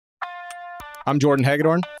I'm Jordan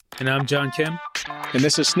Hagedorn. And I'm John Kim. And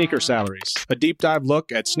this is Sneaker Salaries, a deep dive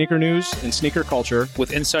look at sneaker news and sneaker culture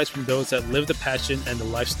with insights from those that live the passion and the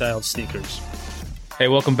lifestyle of sneakers. Hey,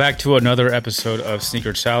 welcome back to another episode of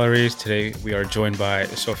Sneaker Salaries. Today we are joined by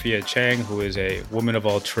Sophia Chang, who is a woman of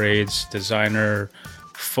all trades, designer,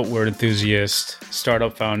 footwear enthusiast,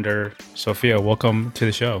 startup founder. Sophia, welcome to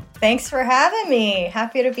the show. Thanks for having me.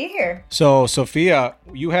 Happy to be here. So, Sophia,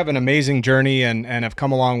 you have an amazing journey and have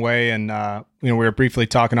come a long way. And, we were briefly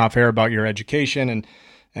talking off air about your education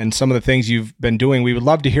and some of the things you've been doing. We would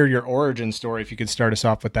love to hear your origin story if you could start us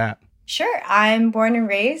off with that. Sure. I'm born and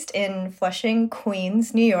raised in Flushing,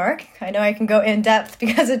 Queens, New York. I know I can go in depth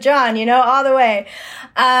because of John, all the way.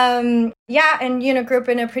 And, grew up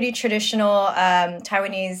in a pretty traditional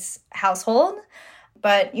Taiwanese household.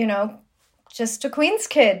 But, just a Queens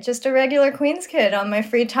kid, just a regular Queens kid. On my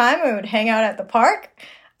free time, I would hang out at the park.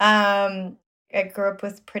 I grew up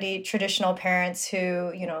with pretty traditional parents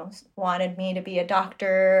who, wanted me to be a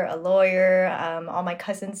doctor, a lawyer. All my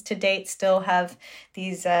cousins to date still have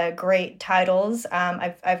these great titles.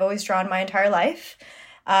 I've always drawn my entire life.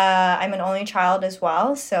 I'm an only child as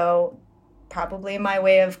well, so probably my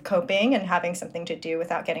way of coping and having something to do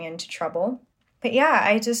without getting into trouble. But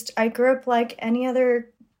yeah, I grew up like any other,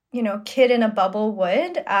 kid in a bubble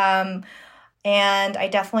would. And I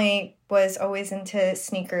definitely was always into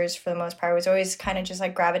sneakers for the most part. I was always kind of just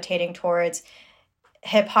like gravitating towards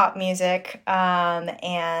hip hop music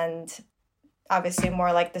and obviously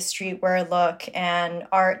more like the streetwear look and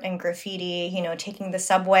art and graffiti, taking the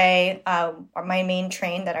subway. My main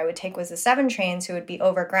train that I would take was the 7 train, so it would be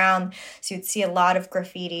overground. So you'd see a lot of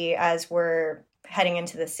graffiti as we're heading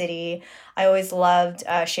into the city. I always loved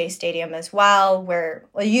Shea Stadium as well,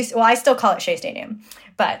 I still call it Shea Stadium,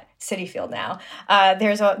 but Citi Field now.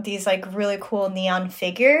 There's these like really cool neon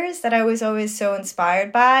figures that I was always so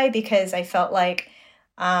inspired by because I felt like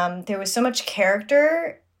there was so much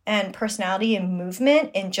character and personality and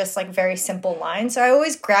movement in just like very simple lines. So I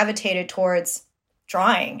always gravitated towards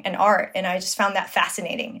drawing and art, and I just found that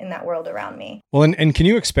fascinating in that world around me. Well, and can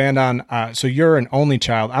you expand on, so you're an only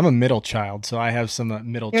child. I'm a middle child, so I have some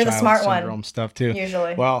middle You're child the smart syndrome one, stuff too.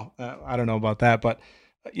 Usually. Well, I don't know about that, but,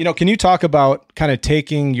 can you talk about kind of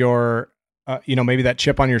taking your, maybe that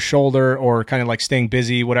chip on your shoulder or kind of like staying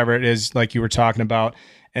busy, whatever it is, like you were talking about,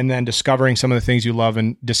 and then discovering some of the things you love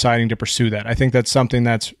and deciding to pursue that. I think that's something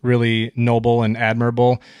that's really noble and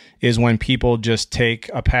admirable is when people just take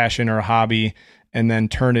a passion or a hobby and then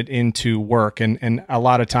turn it into work. And a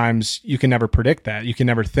lot of times you can never predict that. You can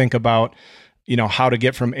never think about, how to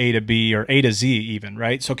get from A to B or A to Z even,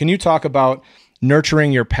 right? So can you talk about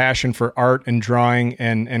nurturing your passion for art and drawing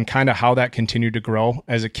and kind of how that continued to grow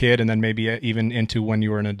as a kid and then maybe even into when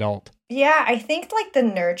you were an adult? Yeah, I think like the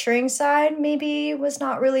nurturing side maybe was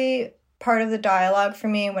not really part of the dialogue for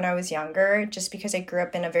me when I was younger, just because I grew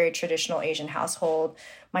up in a very traditional Asian household.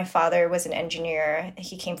 My father was an engineer.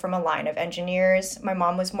 He came from a line of engineers. My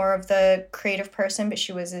mom was more of the creative person, but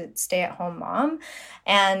she was a stay-at-home mom.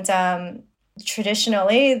 And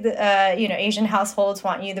traditionally, Asian households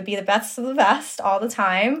want you to be the best of the best all the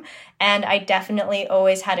time. And I definitely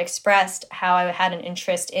always had expressed how I had an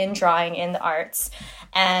interest in drawing in the arts.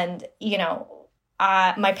 And,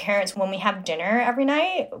 my parents, when we have dinner every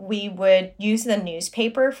night, we would use the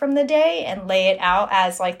newspaper from the day and lay it out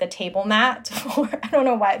as like the table mat. I don't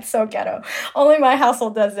know why it's so ghetto. Only my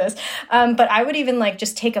household does this. But I would even like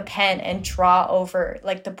just take a pen and draw over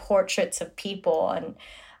like the portraits of people. And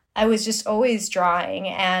I was just always drawing.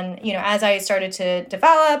 And, as I started to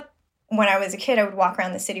develop, when I was a kid, I would walk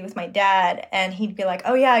around the city with my dad and he'd be like,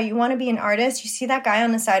 oh yeah, you want to be an artist? You see that guy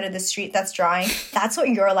on the side of the street that's drawing? That's what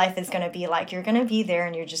your life is going to be like. You're going to be there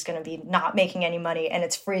and you're just going to be not making any money and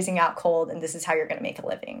it's freezing out cold and this is how you're going to make a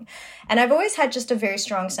living. And I've always had just a very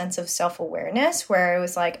strong sense of self-awareness where it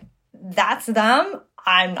was like, that's them.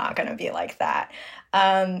 I'm not going to be like that.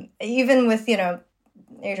 Even with,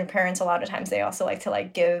 Asian parents, a lot of times they also like to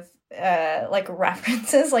like give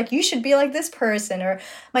references like you should be like this person. Or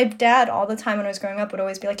my dad all the time when I was growing up would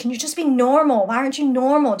always be like, can you just be normal? Why aren't you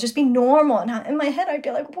normal? Just be normal. And in my head I'd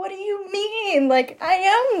be like, what do you mean? Like I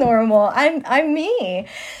am normal. I'm me.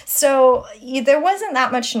 So there wasn't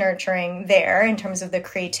that much nurturing there in terms of the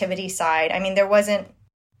creativity side. I mean,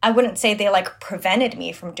 I wouldn't say they like prevented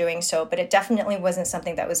me from doing so, but it definitely wasn't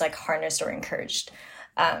something that was like harnessed or encouraged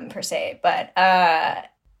per se. But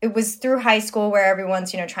it was through high school where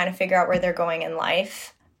everyone's, trying to figure out where they're going in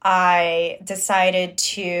life. I decided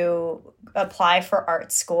to apply for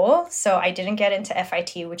art school. So I didn't get into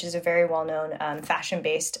FIT, which is a very well-known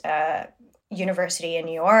fashion-based university in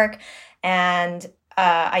New York. And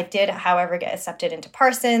I did, however, get accepted into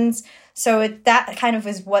Parsons. So that kind of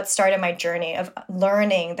was what started my journey of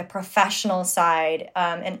learning the professional side,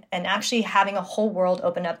 and actually having a whole world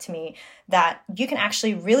open up to me that you can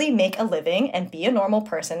actually really make a living and be a normal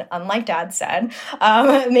person, unlike Dad said,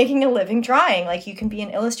 making a living drawing. Like you can be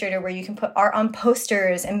an illustrator where you can put art on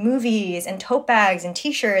posters and movies and tote bags and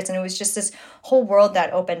t-shirts. And it was just this whole world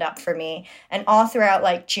that opened up for me. And all throughout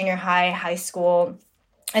like junior high, high school,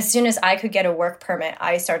 as soon as I could get a work permit,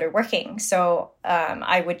 I started working. So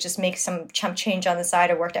I would just make some chump change on the side.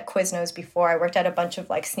 I worked at Quiznos before. I worked at a bunch of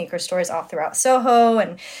like sneaker stores all throughout Soho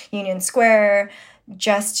and Union Square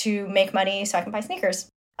just to make money so I can buy sneakers.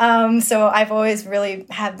 So I've always really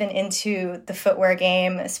have been into the footwear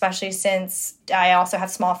game, especially since I also have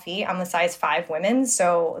small feet. I'm a size 5 women.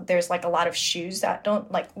 So there's like a lot of shoes that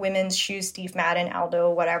don't, like women's shoes, Steve Madden, Aldo,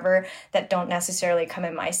 whatever, that don't necessarily come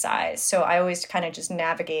in my size. So I always kind of just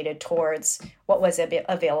navigated towards what was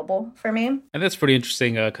available for me. And that's pretty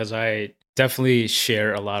interesting because I definitely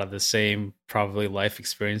share a lot of the same probably life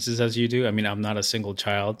experiences as you do. I mean, I'm not a single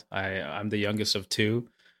child. I'm the youngest of 2,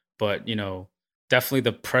 but definitely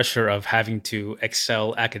the pressure of having to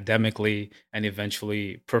excel academically and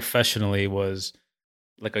eventually professionally was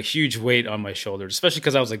like a huge weight on my shoulders, especially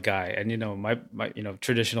because I was a guy and, my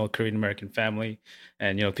traditional Korean American family.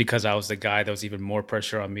 And, because I was the guy, there was even more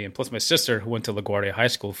pressure on me. And plus my sister who went to LaGuardia High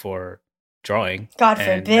School for drawing. God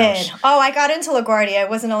forbid. I got into LaGuardia. I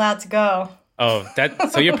wasn't allowed to go. Oh,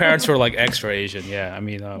 so your parents were like extra Asian. Yeah. I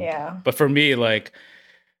mean, yeah. But for me, like,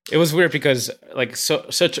 it was weird because like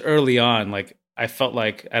such early on, like, I felt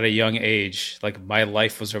like at a young age, like my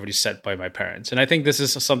life was already set by my parents. And I think this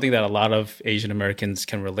is something that a lot of Asian Americans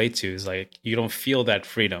can relate to, is like, you don't feel that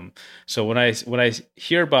freedom. So when I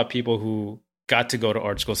hear about people who got to go to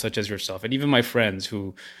art school, such as yourself, and even my friends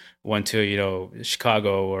who went to,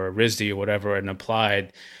 Chicago or RISD or whatever and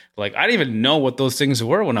applied, like, I didn't even know what those things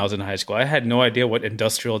were when I was in high school. I had no idea what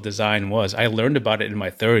industrial design was. I learned about it in my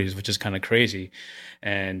 30s, which is kind of crazy.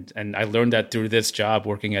 And I learned that through this job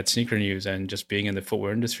working at Sneaker News and just being in the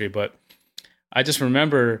footwear industry. But I just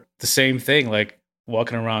remember the same thing, like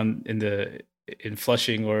walking around in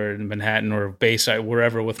Flushing or in Manhattan or Bayside,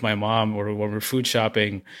 wherever, with my mom, or when we're food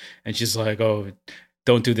shopping, and she's like, "Oh,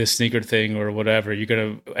 don't do this sneaker thing or whatever. You're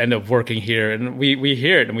gonna end up working here." And we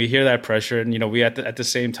hear it, and we hear that pressure. And we at the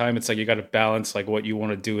same time, it's like you got to balance like what you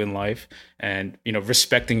want to do in life, and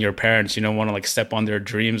respecting your parents. You don't want to like step on their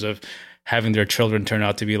dreams of having their children turn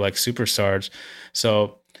out to be like superstars.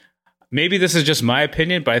 So maybe this is just my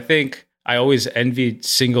opinion, but I think I always envied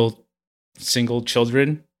single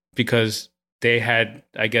children because they had,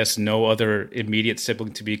 I guess, no other immediate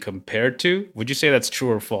sibling to be compared to. Would you say that's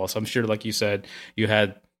true or false? I'm sure, like you said, you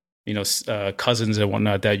had, cousins and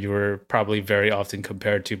whatnot that you were probably very often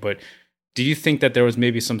compared to. But do you think that there was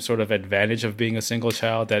maybe some sort of advantage of being a single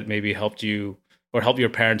child that maybe helped you or helped your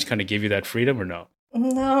parents kind of give you that freedom, or no?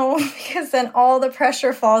 No, because then all the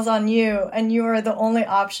pressure falls on you and you are the only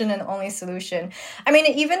option and only solution. I mean,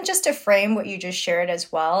 even just to frame what you just shared as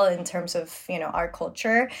well in terms of, our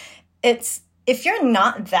culture, it's, if you're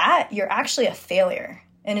not that, you're actually a failure.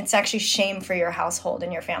 And it's actually shame for your household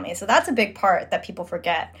and your family. So that's a big part that people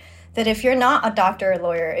forget, that if you're not a doctor or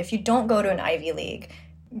lawyer, if you don't go to an Ivy League,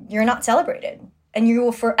 you're not celebrated. And you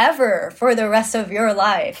will forever, for the rest of your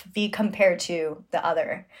life, be compared to the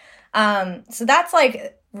other. So that's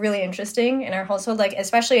like really interesting in our household, like,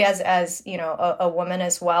 especially as a woman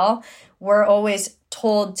as well, we're always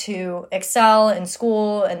told to excel in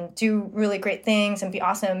school and do really great things and be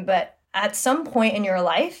awesome. But at some point in your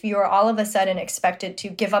life, you are all of a sudden expected to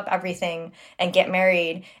give up everything and get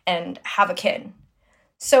married and have a kid.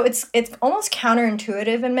 So it's almost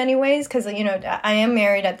counterintuitive in many ways, because, I am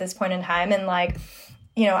married at this point in time, and like,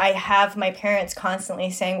 I have my parents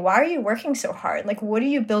constantly saying, why are you working so hard? Like, what are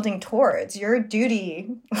you building towards? Your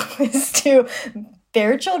duty is to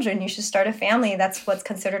bear children. You should start a family. That's what's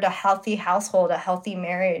considered a healthy household, a healthy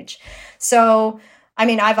marriage. So, I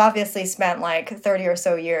mean, I've obviously spent like 30 or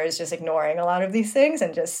so years just ignoring a lot of these things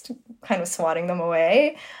and just kind of swatting them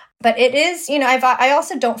away. But it is, I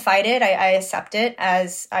also don't fight it. I accept it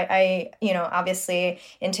as I obviously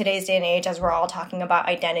in today's day and age, as we're all talking about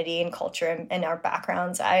identity and culture and our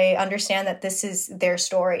backgrounds, I understand that this is their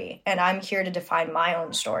story and I'm here to define my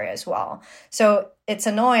own story as well. So it's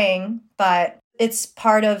annoying, but it's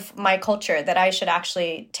part of my culture that I should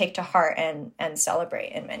actually take to heart and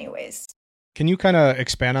celebrate in many ways. Can you kind of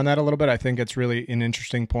expand on that a little bit? I think it's really an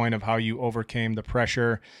interesting point of how you overcame the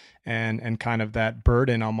pressure and kind of that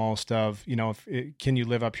burden almost of, can you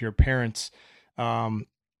live up to your parents'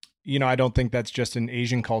 I don't think that's just an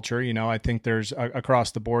Asian culture. I think there's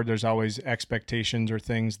across the board, there's always expectations or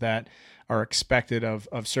things that are expected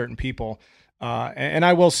of certain people. And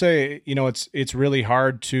I will say, it's really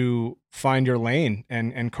hard to find your lane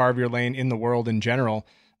and carve your lane in the world in general.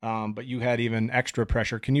 But you had even extra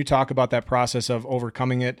pressure. Can you talk about that process of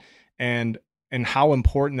overcoming it and how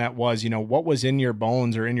important that was? What was in your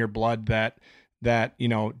bones or in your blood that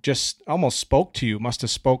just almost spoke to you, must have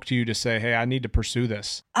spoke to you to say, hey, I need to pursue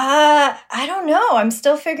this? I don't know. I'm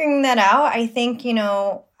still figuring that out. I think,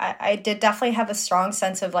 I did definitely have a strong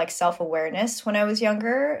sense of like self-awareness when I was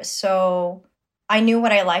younger. So I knew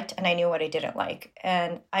what I liked and I knew what I didn't like.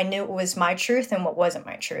 And I knew what was my truth and what wasn't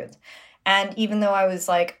my truth. And even though I was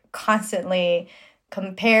like constantly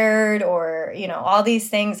compared or, all these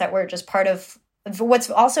things that were just part of what's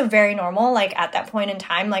also very normal, like at that point in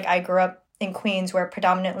time, like I grew up in Queens where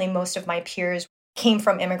predominantly most of my peers came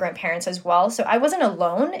from immigrant parents as well. So I wasn't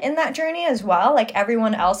alone in that journey as well. Like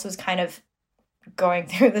everyone else was kind of going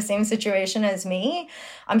through the same situation as me.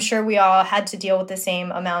 I'm sure we all had to deal with the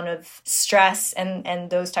same amount of stress and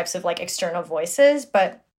those types of like external voices.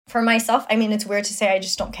 But for myself, I mean, it's weird to say I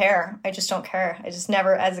just don't care. I just don't care. I just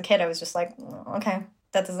never, as a kid, I was just like, okay,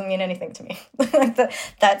 that doesn't mean anything to me. Like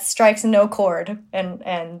that strikes no chord.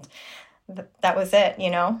 And that was it,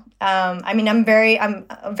 I mean, I'm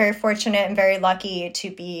very fortunate and very lucky to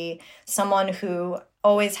be someone who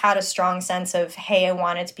always had a strong sense of, hey, I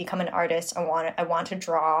wanted to become an artist. I want to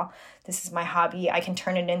draw. This is my hobby. I can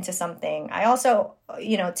turn it into something. I also,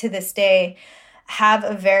 to this day, have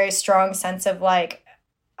a very strong sense of like,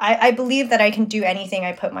 I believe that I can do anything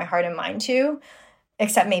I put my heart and mind to,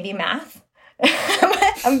 except maybe math.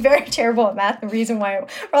 I'm very terrible at math.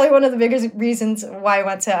 Probably one of the biggest reasons why I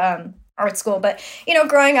went to art school. But,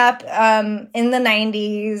 growing up in the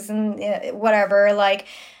 90s and whatever, like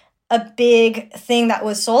a big thing that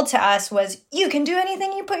was sold to us was you can do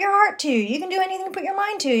anything you put your heart to. You can do anything you put your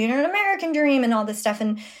mind to. An American dream and all this stuff.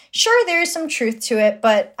 And sure, there is some truth to it.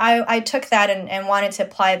 But I took that and wanted to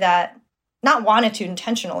apply that. Not wanted to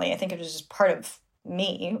intentionally. I think it was just part of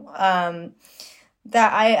me.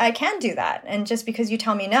 That I can do that. And just because you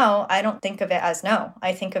tell me no, I don't think of it as no.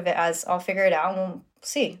 I think of it as I'll figure it out and we'll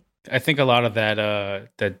see. I think a lot of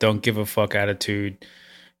that don't give a fuck attitude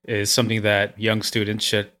is something that young students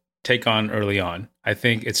should take on early on. I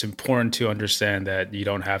think it's important to understand that you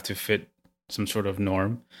don't have to fit some sort of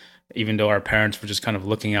norm, even though our parents were just kind of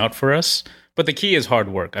looking out for us. But the key is hard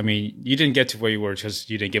work. I mean, you didn't get to where you were because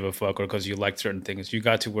you didn't give a fuck or because you liked certain things. You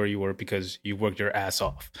got to where you were because you worked your ass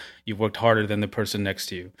off. You worked harder than the person next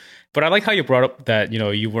to you. But I like how you brought up that,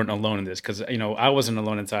 you weren't alone in this because, I wasn't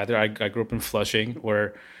alone in either. I grew up in Flushing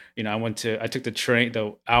where, I took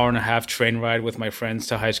the hour and a half train ride with my friends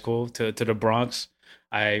to high school, to the Bronx.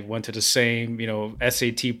 I went to the same,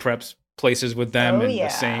 SAT preps places with them the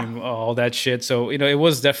same, all that shit. So, it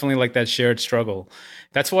was definitely like that shared struggle.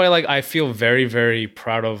 That's why I feel very, very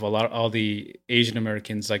proud of all the Asian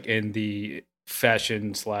Americans like in the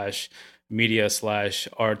fashion / media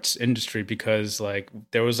 / arts industry, because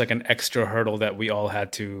there was an extra hurdle that we all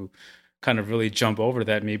had to kind of really jump over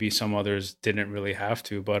that maybe some others didn't really have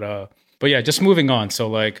to. But yeah, just moving on.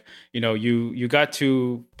 So you got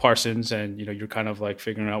to Parsons and, you're kind of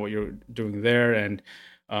figuring out what you're doing there. And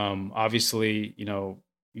obviously,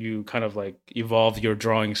 you kind of evolve your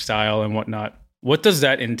drawing style and whatnot. What does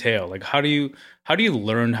that entail? How do you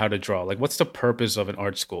learn how to draw? What's the purpose of an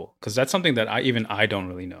art school? Because that's something that I don't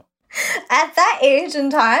really know. At that age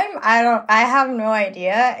and time, I have no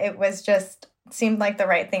idea. It was just seemed like the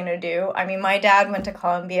right thing to do. I mean, my dad went to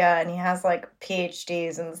Columbia and he has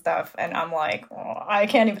PhDs and stuff. And I'm like, oh,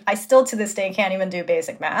 I still to this day can't even do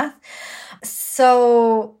basic math.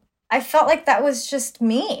 So I felt like that was just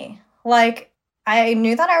me. I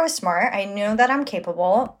knew that I was smart. I knew that I'm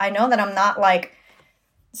capable. I know that I'm not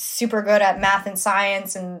super good at math and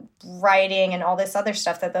science and writing and all this other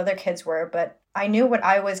stuff that the other kids were, but I knew what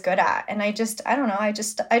I was good at. And I don't know, I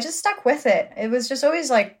just stuck with it. It was just always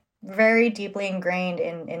very deeply ingrained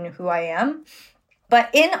in who I am. But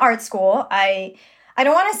in art school, I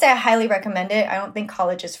don't want to say I highly recommend it. I don't think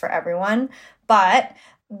college is for everyone. But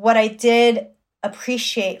what I did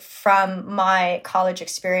appreciate from my college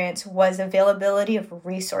experience was availability of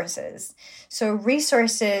resources. So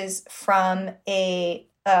resources from the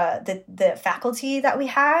faculty that we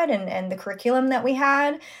had and the curriculum that we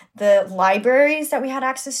had, the libraries that we had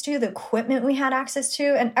access to, the equipment we had access to,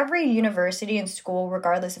 and every university and school,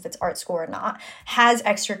 regardless if it's art school or not, has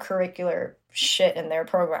extracurricular shit in their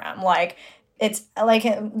program. It's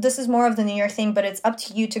this is more of the New York thing, but it's up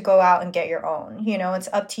to you to go out and get your own. It's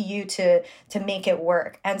up to you to make it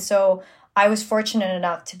work. And so I was fortunate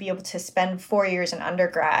enough to be able to spend 4 years in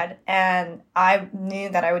undergrad, and I knew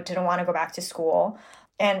that I didn't want to go back to school,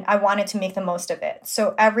 and I wanted to make the most of it.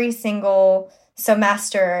 So every single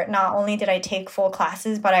semester, not only did I take full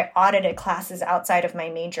classes, but I audited classes outside of my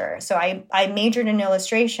major. So I majored in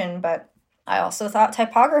illustration, but I also thought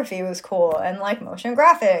typography was cool, and like motion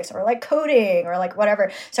graphics or like coding or like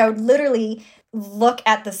whatever. So I would literally look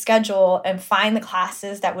at the schedule and find the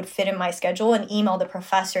classes that would fit in my schedule and email the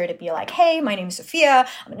professor to be like, hey, my name is Sophia.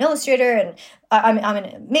 I'm an illustrator and I'm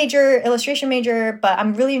a major illustration major, but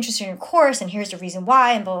I'm really interested in your course and here's the reason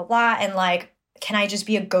why and blah, blah, blah. And like, can I just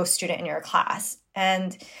be a ghost student in your class?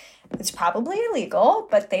 And it's probably illegal,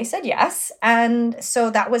 but they said yes. And so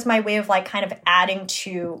that was my way of like kind of adding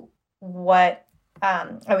to what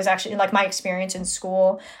I was actually like my experience in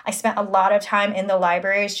school. I spent a lot of time in the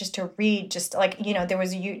libraries just to read, just like, you know, there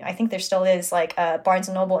was, I think there still is like a Barnes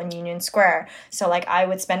 & Noble in Union Square. So like I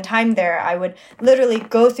would spend time there. I would literally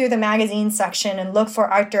go through the magazine section and look for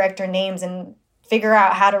art director names and figure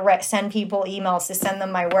out how to send people emails to send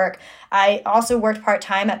them my work. I also worked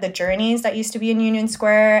part-time at the Journeys that used to be in Union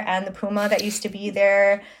Square and the Puma that used to be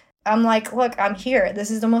there. I'm like, look, I'm here.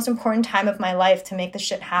 This is the most important time of my life to make this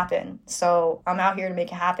shit happen. So I'm out here to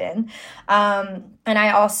make it happen. And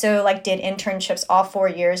I also like did internships all 4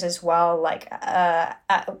 years as well. Like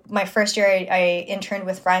my first year, I interned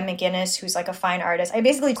with Ryan McGinnis, who's like a fine artist. I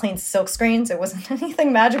basically cleaned silk screens. It wasn't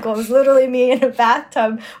anything magical. It was literally me in a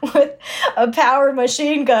bathtub with a power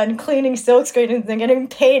machine gun cleaning silk screens and getting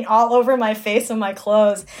paint all over my face and my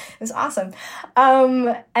clothes. It was awesome.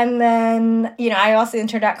 And then, you know, I also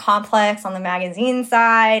interned at Complex on the magazine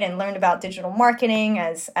side and learned about digital marketing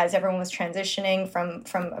as everyone was transitioning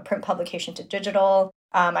from a print publication to digital.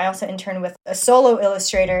 I also interned with a solo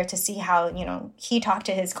illustrator to see how, you know, he talked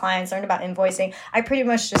to his clients, learned about invoicing. I pretty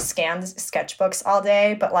much just scanned sketchbooks all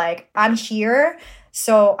day, but like I'm here,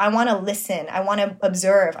 so I want to listen. I want to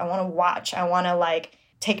observe. I want to watch. I want to like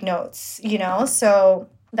take notes, you know? So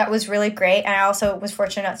that was really great. And I also was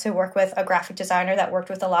fortunate enough to work with a graphic designer that worked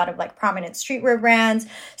with a lot of like prominent streetwear brands.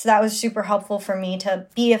 So that was super helpful for me to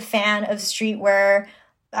be a fan of streetwear.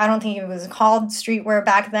 I don't think it was called streetwear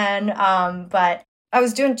back then, but I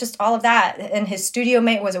was doing just all of that. And his studio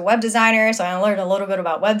mate was a web designer, so I learned a little bit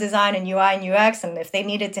about web design and UI and UX. And if they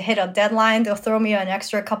needed to hit a deadline, they'll throw me an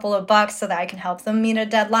extra couple of bucks so that I can help them meet a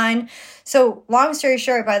deadline. So long story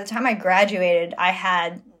short, by the time I graduated, I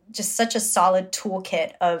had just such a solid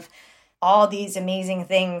toolkit of all these amazing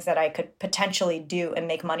things that I could potentially do and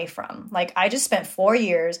make money from. Like I just spent 4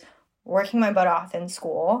 years working my butt off in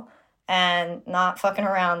school and not fucking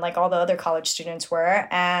around like all the other college students were.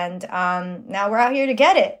 And now we're out here to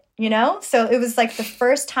get it, you know? So it was like the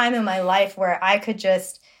first time in my life where I could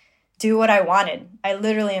just do what I wanted. I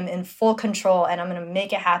literally am in full control and I'm going to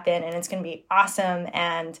make it happen and it's going to be awesome.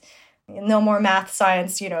 And no more math,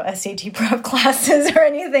 science, you know, SAT prep classes or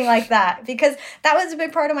anything like that, because that was a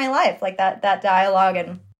big part of my life, like that dialogue.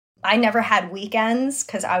 And I never had weekends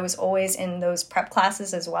because I was always in those prep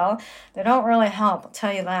classes as well. They don't really help, I'll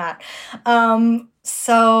tell you that.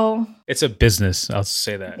 So it's a business, I'll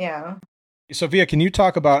say that. Yeah. Sophia, can you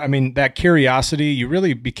talk about, I mean, that curiosity, you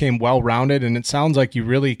really became well-rounded and it sounds like you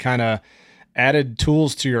really kind of added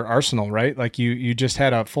tools to your arsenal, right? Like you just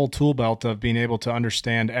had a full tool belt of being able to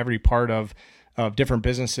understand every part of different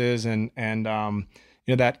businesses and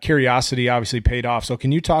you know, that curiosity obviously paid off. So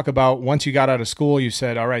can you talk about once you got out of school, you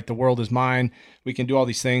said, all right, the world is mine. We can do all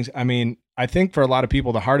these things. I mean, I think for a lot of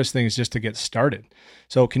people, the hardest thing is just to get started.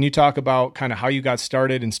 So can you talk about kind of how you got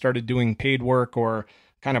started and started doing paid work or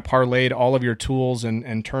kind of parlayed all of your tools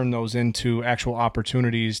and turned those into actual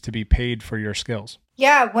opportunities to be paid for your skills?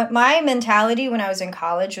 Yeah, what my mentality when I was in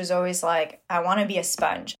college was always like, I want to be a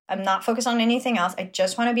sponge. I'm not focused on anything else. I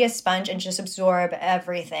just want to be a sponge and just absorb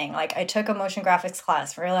everything. Like I took a motion graphics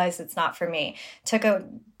class, realized it's not for me. Took a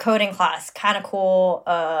coding class, kind of cool,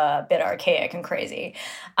 a bit archaic and crazy.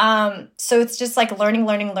 So it's just like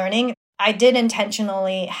learning. I did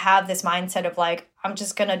intentionally have this mindset of like, I'm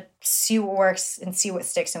just going to see what works and see what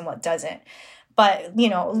sticks and what doesn't. But, you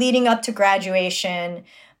know, leading up to graduation,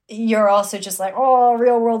 you're also just like, oh,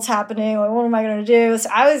 real world's happening. Like, what am I going to do? So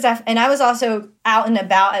I was also out and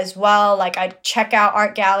about as well. Like I'd check out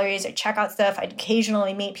art galleries, I'd check out stuff. I'd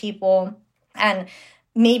occasionally meet people. And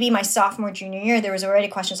maybe my sophomore, junior year, there was already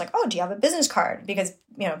questions like, oh, do you have a business card? Because,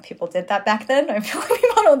 you know, people did that back then. I feel like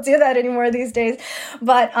people don't do that anymore these days.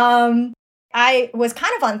 But I was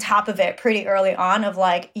kind of on top of it pretty early on of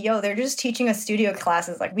like, yo, they're just teaching us studio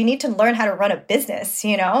classes. Like, we need to learn how to run a business,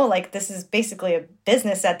 you know? Like, this is basically a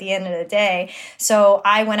business at the end of the day. So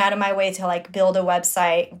I went out of my way to like build a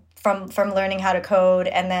website from learning how to code.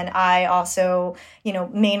 And then I also, you know,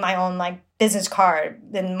 made my own like business card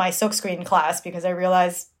in my silkscreen class because I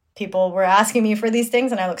realized people were asking me for these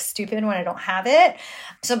things and I look stupid when I don't have it.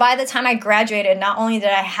 So by the time I graduated, not only did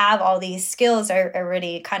I have all these skills I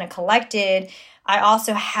already kind of collected, I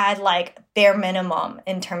also had like bare minimum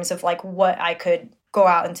in terms of like what I could go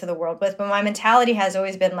out into the world with. But my mentality has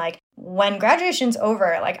always been like, when graduation's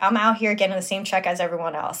over, like I'm out here getting the same check as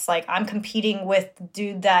everyone else. Like I'm competing with the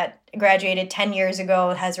dude that graduated 10 years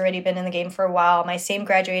ago, has already been in the game for a while, my same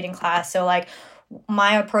graduating class. So like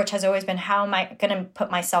my approach has always been, how am I going to put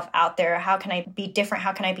myself out there? How can I be different?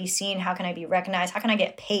 How can I be seen? How can I be recognized? How can I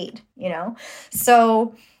get paid? You know?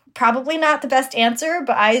 So probably not the best answer,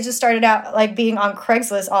 but I just started out like being on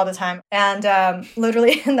Craigslist all the time and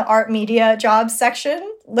literally in the art media jobs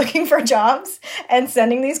section looking for jobs and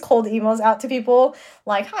sending these cold emails out to people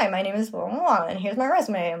like, hi, my name is blah, blah, blah, and here's my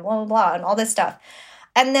resume and blah, blah, blah, and all this stuff.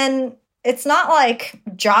 And then it's not like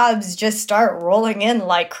jobs just start rolling in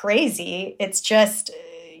like crazy. It's just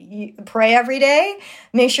you pray every day,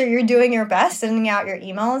 make sure you're doing your best, sending out your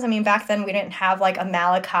emails. I mean, back then we didn't have like a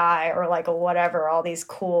Malachi or like a whatever, all these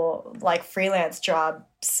cool like freelance job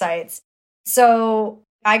sites. So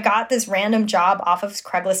I got this random job off of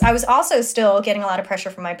Craigslist. I was also still getting a lot of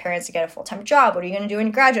pressure from my parents to get a full-time job. What are you going to do when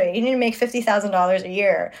you graduate? You need to make $50,000 a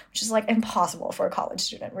year, which is like impossible for a college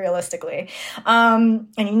student, realistically. And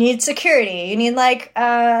you need security. You need like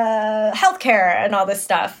healthcare and all this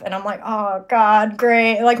stuff. And I'm like, oh God,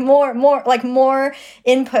 great. Like more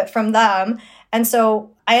input from them. And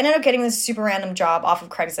so I ended up getting this super random job off of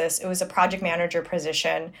Craigslist. It was a project manager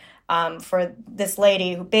position for this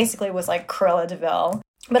lady who basically was like Cruella de Vil.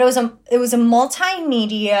 But it was a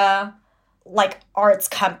multimedia like arts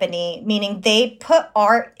company, meaning they put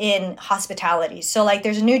art in hospitality. So like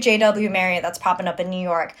there's a new JW Marriott that's popping up in New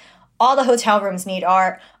York. All the hotel rooms need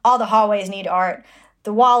art. All the hallways need art.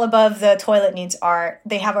 The wall above the toilet needs art.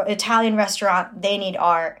 They have an Italian restaurant. They need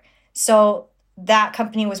art. So that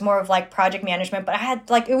company was more of like project management, but I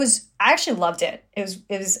actually loved it. It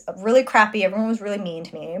was really crappy. Everyone was really mean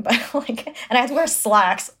to me, but like, and I had to wear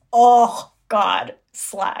slacks. Oh God,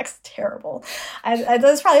 slacks, terrible. That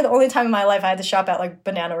was probably the only time in my life I had to shop at like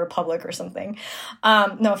Banana Republic or something.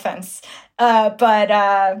 No offense.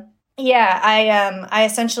 Yeah, I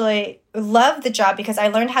essentially loved the job because I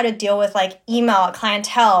learned how to deal with like email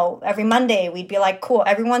clientele. Every Monday we'd be like, cool,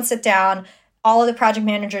 everyone sit down. All of the project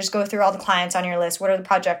managers go through all the clients on your list. What are the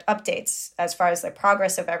project updates as far as the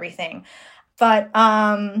progress of everything? But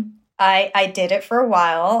I did it for a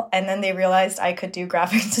while, and then they realized I could do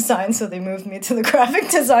graphic design, so they moved me to the graphic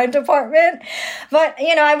design department. But,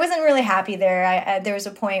 you know, I wasn't really happy there. There was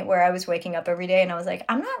a point where I was waking up every day, and I was like,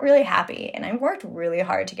 I'm not really happy, and I worked really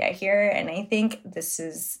hard to get here, and I think this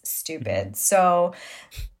is stupid. So,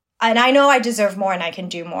 and I know I deserve more and I can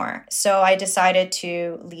do more. So I decided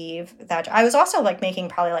to leave that. I was also like making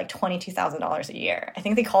probably like $22,000 a year. I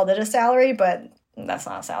think they called it a salary, but that's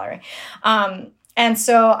not a salary. And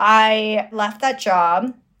so I left that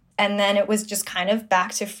job, and then it was just kind of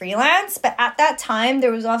back to freelance. But at that time,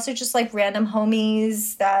 there was also just like random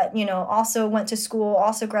homies that, you know, also went to school,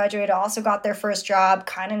 also graduated, also got their first job,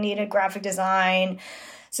 kind of needed graphic design.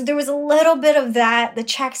 So there was a little bit of that. The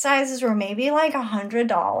check sizes were maybe like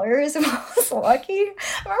 $100 if I was lucky.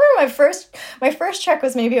 I remember my first check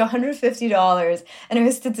was maybe $150, and it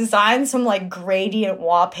was to design some like gradient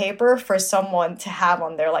wallpaper for someone to have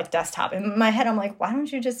on their like desktop. In my head, I'm like, why don't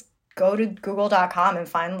you just go to google.com and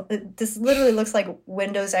find, this literally looks like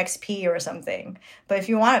Windows XP or something. But if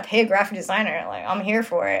you want to pay a graphic designer, like I'm here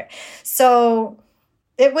for it. So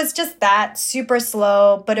it was just that super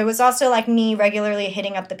slow, but it was also like me regularly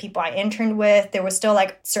hitting up the people I interned with. There was still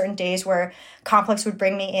like certain days where Complex would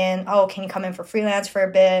bring me in. Oh, can you come in for freelance for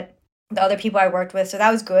a bit? The other people I worked with. So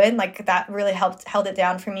that was good. Like that really held it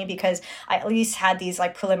down for me because I at least had these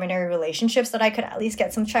like preliminary relationships that I could at least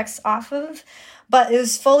get some checks off of. But it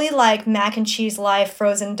was fully like mac and cheese life,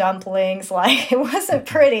 frozen dumplings. Like it wasn't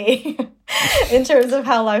pretty in terms of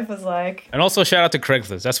how life was like. And also shout out to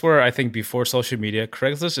Craigslist. That's where I think before social media,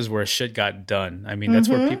 Craigslist is where shit got done. I mean, that's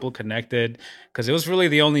where people connected because it was really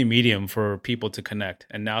the only medium for people to connect.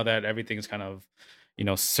 And now that everything's kind of, you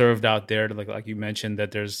know, served out there, like you mentioned,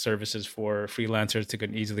 that there's services for freelancers to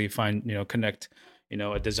can easily find, you know, connect, you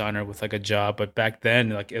know, a designer with like a job. But back then,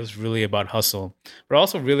 like it was really about hustle. But I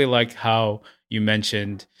also really like how you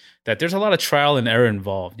mentioned that there's a lot of trial and error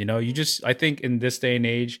involved. You know, I think in this day and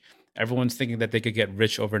age, Everyone's thinking that they could get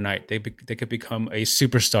rich overnight. They could become a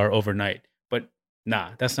superstar overnight. But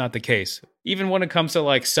nah, that's not the case. Even when it comes to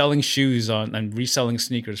like selling shoes on and reselling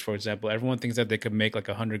sneakers, for example, everyone thinks that they could make like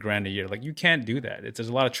 $100,000 a year. Like you can't do that. There's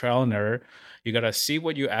a lot of trial and error. You got to see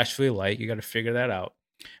what you actually like. You got to figure that out.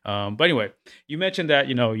 But anyway, you mentioned that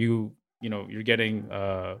you're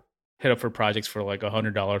getting hit up for projects for like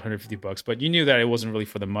 $100, $150, but you knew that it wasn't really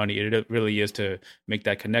for the money. It really is to make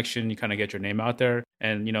that connection. You kind of get your name out there,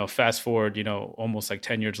 and fast forward, almost like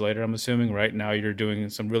 10 years later, I'm assuming right now you're doing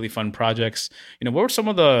some really fun projects. What were some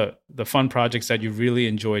of the fun projects that you really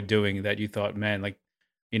enjoyed doing that you thought, man, like,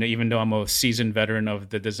 even though I'm a seasoned veteran of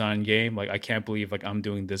the design game, like I can't believe like I'm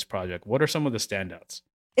doing this project. What are some of the standouts?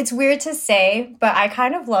 It's weird to say, but I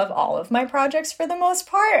kind of love all of my projects for the most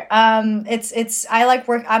part. I like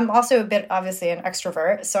work. I'm also a bit obviously an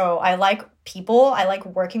extrovert, so I like people. I like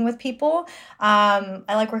working with people. I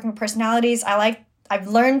like working with personalities. I've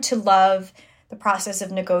learned to love the process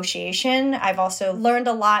of negotiation. I've also learned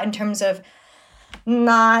a lot in terms of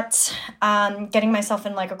not getting myself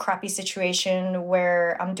in like a crappy situation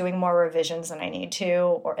where I'm doing more revisions than I need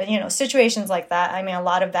to, or situations like that. I mean, a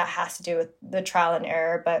lot of that has to do with the trial and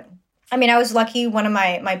error, but I mean, I was lucky. One of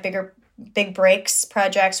my big breaks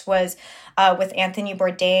projects was with Anthony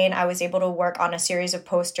Bourdain. I was able to work on a series of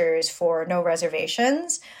posters for No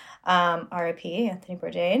Reservations, RIP Anthony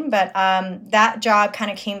Bourdain, but that job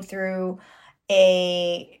kind of came through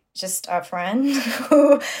just a friend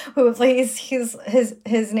who plays,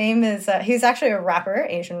 his name is he's actually a rapper,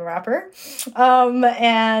 Asian rapper,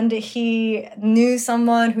 and he knew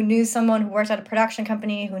someone who worked at a production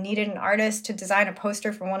company who needed an artist to design a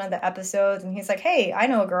poster for one of the episodes, and he's like, hey, I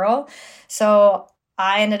know a girl. So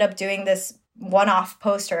I ended up doing this one-off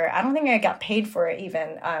poster. I don't think I got paid for it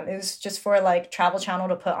even. It was just for like Travel Channel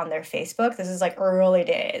to put on their Facebook. This is like early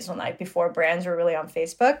days when like before brands were really on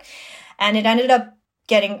Facebook, and it ended up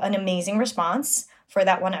getting an amazing response for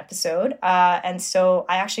that one episode. And so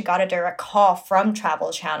I actually got a direct call from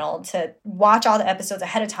Travel Channel to watch all the episodes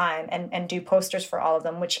ahead of time and do posters for all of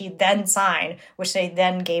them, which he then signed, which they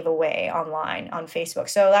then gave away online on Facebook.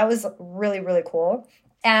 So that was really, really cool.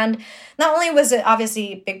 And not only was it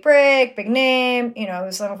obviously big break, big name, it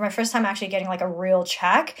was like my first time actually getting like a real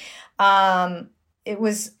check. It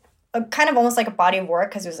was kind of almost like a body of work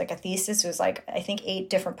because it was like a thesis. It was like, I think 8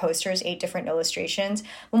 different posters, 8 different illustrations.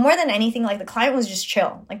 But more than anything, like the client was just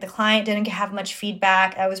chill. Like the client didn't have much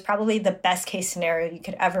feedback. That was probably the best case scenario you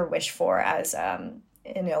could ever wish for as an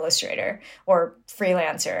illustrator or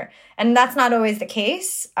freelancer. And that's not always the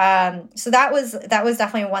case. So that was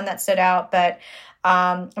definitely one that stood out. But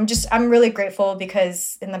I'm really grateful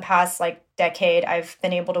because in the past like decade, I've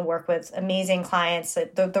been able to work with amazing clients.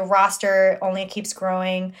 The roster only keeps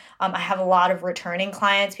growing. I have a lot of returning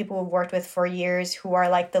clients, people we've worked with for years who are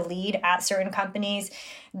like the lead at certain companies.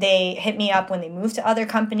 They hit me up when they move to other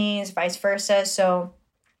companies, vice versa. So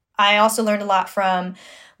I also learned a lot from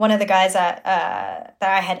one of the guys that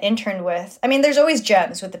I had interned with. I mean, there's always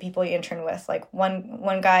gems with the people you intern with. Like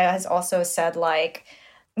one guy has also said like,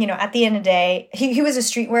 at the end of the day, he was a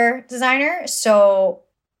streetwear designer. So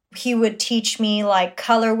he would teach me like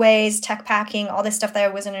colorways, tech packing, all this stuff that I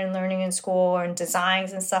wasn't learning in school, and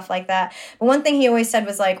designs and stuff like that. But one thing he always said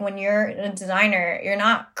was like, when you're a designer, you're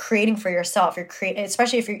not creating for yourself. You're creating,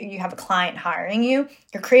 especially if you have a client hiring you,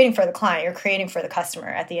 you're creating for the client, you're creating for the customer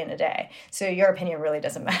at the end of the day. So your opinion really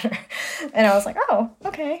doesn't matter. And I was like, oh,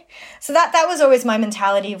 okay. So that was always my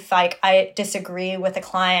mentality of like, I disagree with a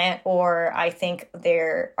client or I think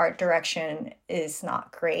their art direction is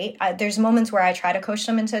not great. There's moments where I try to coach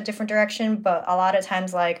them into a different direction, but a lot of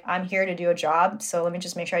times like I'm here to do a job. So let me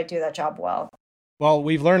just make sure I do that job well. Well,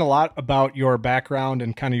 we've learned a lot about your background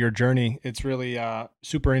and kind of your journey. It's really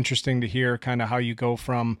super interesting to hear kind of how you go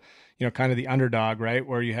from, kind of the underdog, right?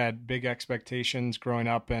 Where you had big expectations growing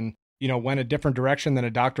up and, went a different direction than a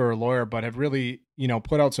doctor or a lawyer, but have really,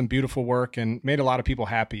 put out some beautiful work and made a lot of people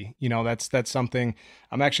happy. That's something.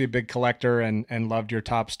 I'm actually a big collector and loved your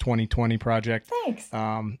Topps 2020 project. Thanks.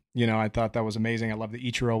 I thought that was amazing. I love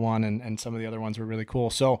the Ichiro one and some of the other ones were really cool.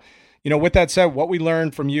 So, with that said, what we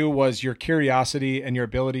learned from you was your curiosity and your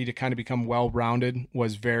ability to kind of become well-rounded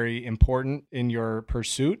was very important in your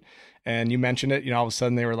pursuit. And you mentioned it, all of a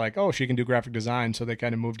sudden they were like, oh, she can do graphic design. So they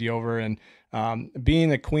kind of moved you over, and being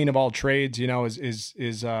the queen of all trades,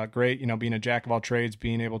 is great. Being a jack of all trades,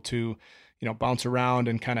 being able to, bounce around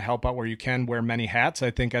and kind of help out where you can, wear many hats.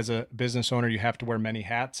 I think as a business owner, you have to wear many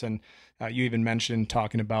hats. And you even mentioned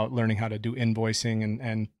talking about learning how to do invoicing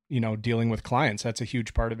and dealing with clients. That's a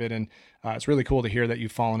huge part of it. And it's really cool to hear that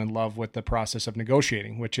you've fallen in love with the process of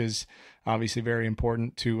negotiating, which is obviously very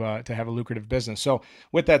important to have a lucrative business. So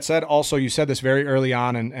with that said, also, you said this very early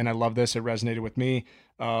on, and I love this. It resonated with me,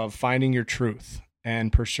 of finding your truth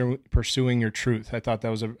and pursuing your truth. I thought that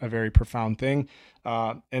was a very profound thing.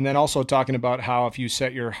 And then also talking about how if you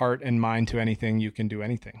set your heart and mind to anything, you can do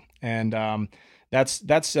anything. And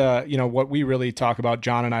that's what we really talk about.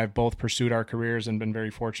 John and I have both pursued our careers and been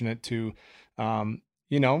very fortunate to,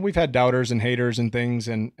 we've had doubters and haters and things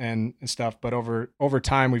and stuff, but over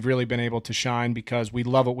time, we've really been able to shine because we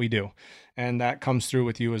love what we do. And that comes through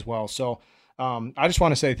with you as well. So I just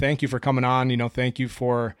want to say thank you for coming on. Thank you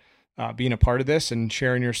for being a part of this and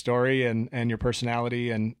sharing your story and your personality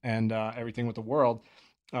and everything with the world.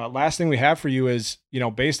 Last thing we have for you is,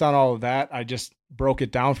 based on all of that, I just broke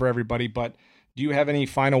it down for everybody, but do you have any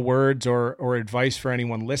final words or advice for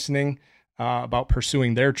anyone listening about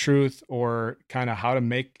pursuing their truth, or kind of how to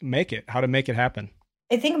make it happen?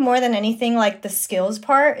 I think more than anything, like the skills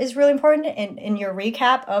part is really important in your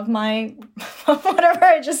recap of my whatever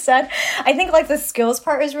I just said. I think like the skills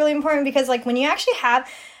part is really important because like when you actually have,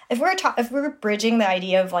 if we're bridging the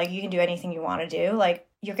idea of like you can do anything you want to do, like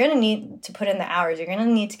you're going to need to put in the hours, you're going to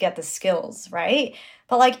need to get the skills, right?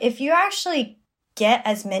 But like if you actually get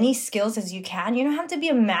as many skills as you can, you don't have to be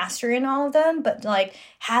a master in all of them, but like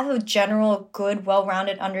have a general good,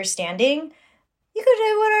 well-rounded understanding, you could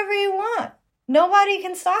do whatever you want. Nobody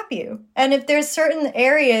can stop you. And if there's certain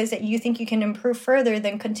areas that you think you can improve further,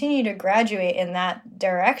 then continue to graduate in that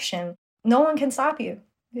direction. No one can stop you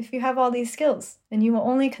if you have all these skills, and you will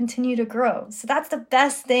only continue to grow. So that's the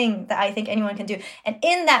best thing that I think anyone can do. And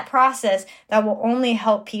in that process, that will only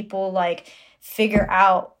help people like figure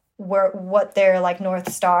out what their like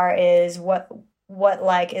North Star is, what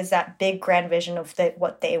like is that big grand vision of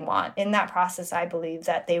what they want. In that process, I believe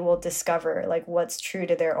that they will discover like what's true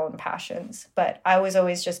to their own passions. But I was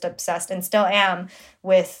always just obsessed, and still am,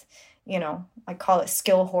 with, I call it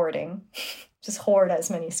skill hoarding. Just hoard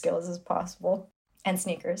as many skills as possible, and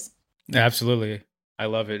sneakers. Absolutely. I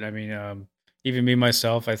love it. I mean, even me,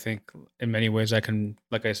 myself, I think in many ways I can,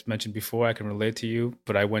 like I mentioned before, I can relate to you,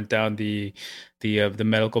 but I went down the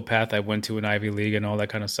medical path. I went to an Ivy League and all that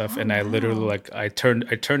kind of stuff. And I literally I turned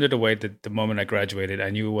it away the moment I graduated.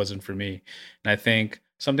 I knew it wasn't for me. And I think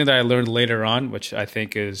something that I learned later on, which I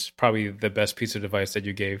think is probably the best piece of advice that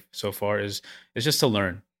you gave so far, is just to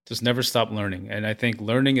learn. Just never stop learning. And I think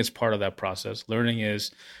learning is part of that process. Learning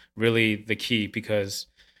is really the key, because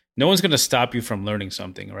no one's going to stop you from learning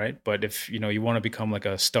something, right? But if you want to become like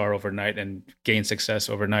a star overnight and gain success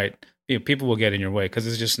overnight, people will get in your way because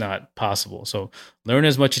it's just not possible. So learn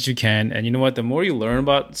as much as you can. And you know what? The more you learn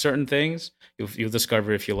about certain things, you'll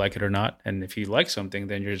discover if you like it or not. And if you like something,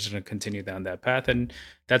 then you're just going to continue down that path. And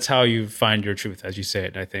that's how you find your truth, as you say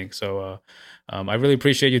it, I think. So I really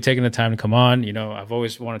appreciate you taking the time to come on. I've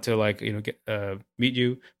always wanted to meet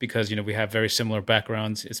you because, we have very similar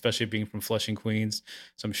backgrounds, especially being from Flushing, Queens.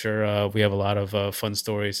 So I'm sure we have a lot of fun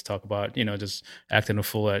stories to talk about, just acting a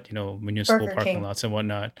fool at, municipal Burger parking King. Lots and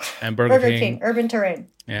whatnot. And Burger King. Urban Terrain.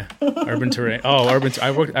 Yeah, Urban Terrain. Oh, I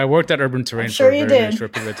worked at Urban Terrain for a very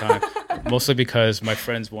short period of time, mostly because my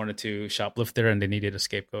friends wanted to shoplift there and they needed a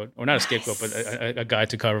scapegoat, or not a scapegoat, but a guy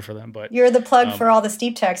to cover for them. But you're the plug for all the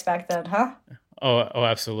steep techs back then, huh? Oh,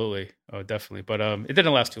 absolutely. Oh, definitely. But it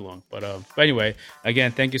didn't last too long. But anyway,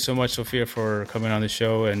 again, thank you so much, Sophia, for coming on the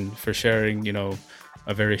show and for sharing,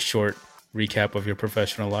 a very short recap of your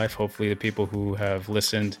professional life. Hopefully the people who have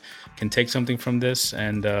listened can take something from this.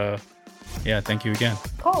 And thank you again.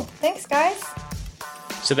 Cool. Thanks, guys.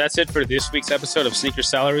 So that's it for this week's episode of Sneaker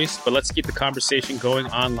Salaries, but let's keep the conversation going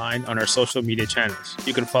online on our social media channels.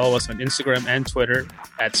 You can follow us on Instagram and Twitter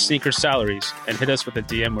at Sneaker Salaries and hit us with a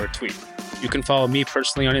DM or a tweet. You can follow me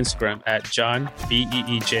personally on Instagram at John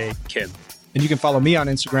BEEJ Kim. And you can follow me on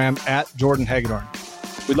Instagram at Jordan Hagedorn.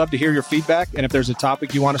 We'd love to hear your feedback, and if there's a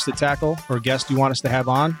topic you want us to tackle or a guest you want us to have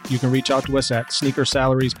on, you can reach out to us at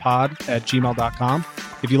sneakersalariespod@gmail.com.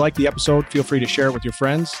 If you like the episode, feel free to share it with your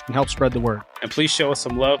friends and help spread the word. And please show us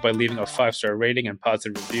some love by leaving a 5-star rating and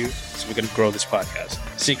positive review so we can grow this podcast.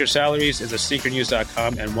 Sneaker Salaries is a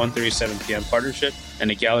sneakernews.com and 1:37 p.m. partnership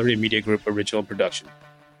and a Gallery Media Group original production.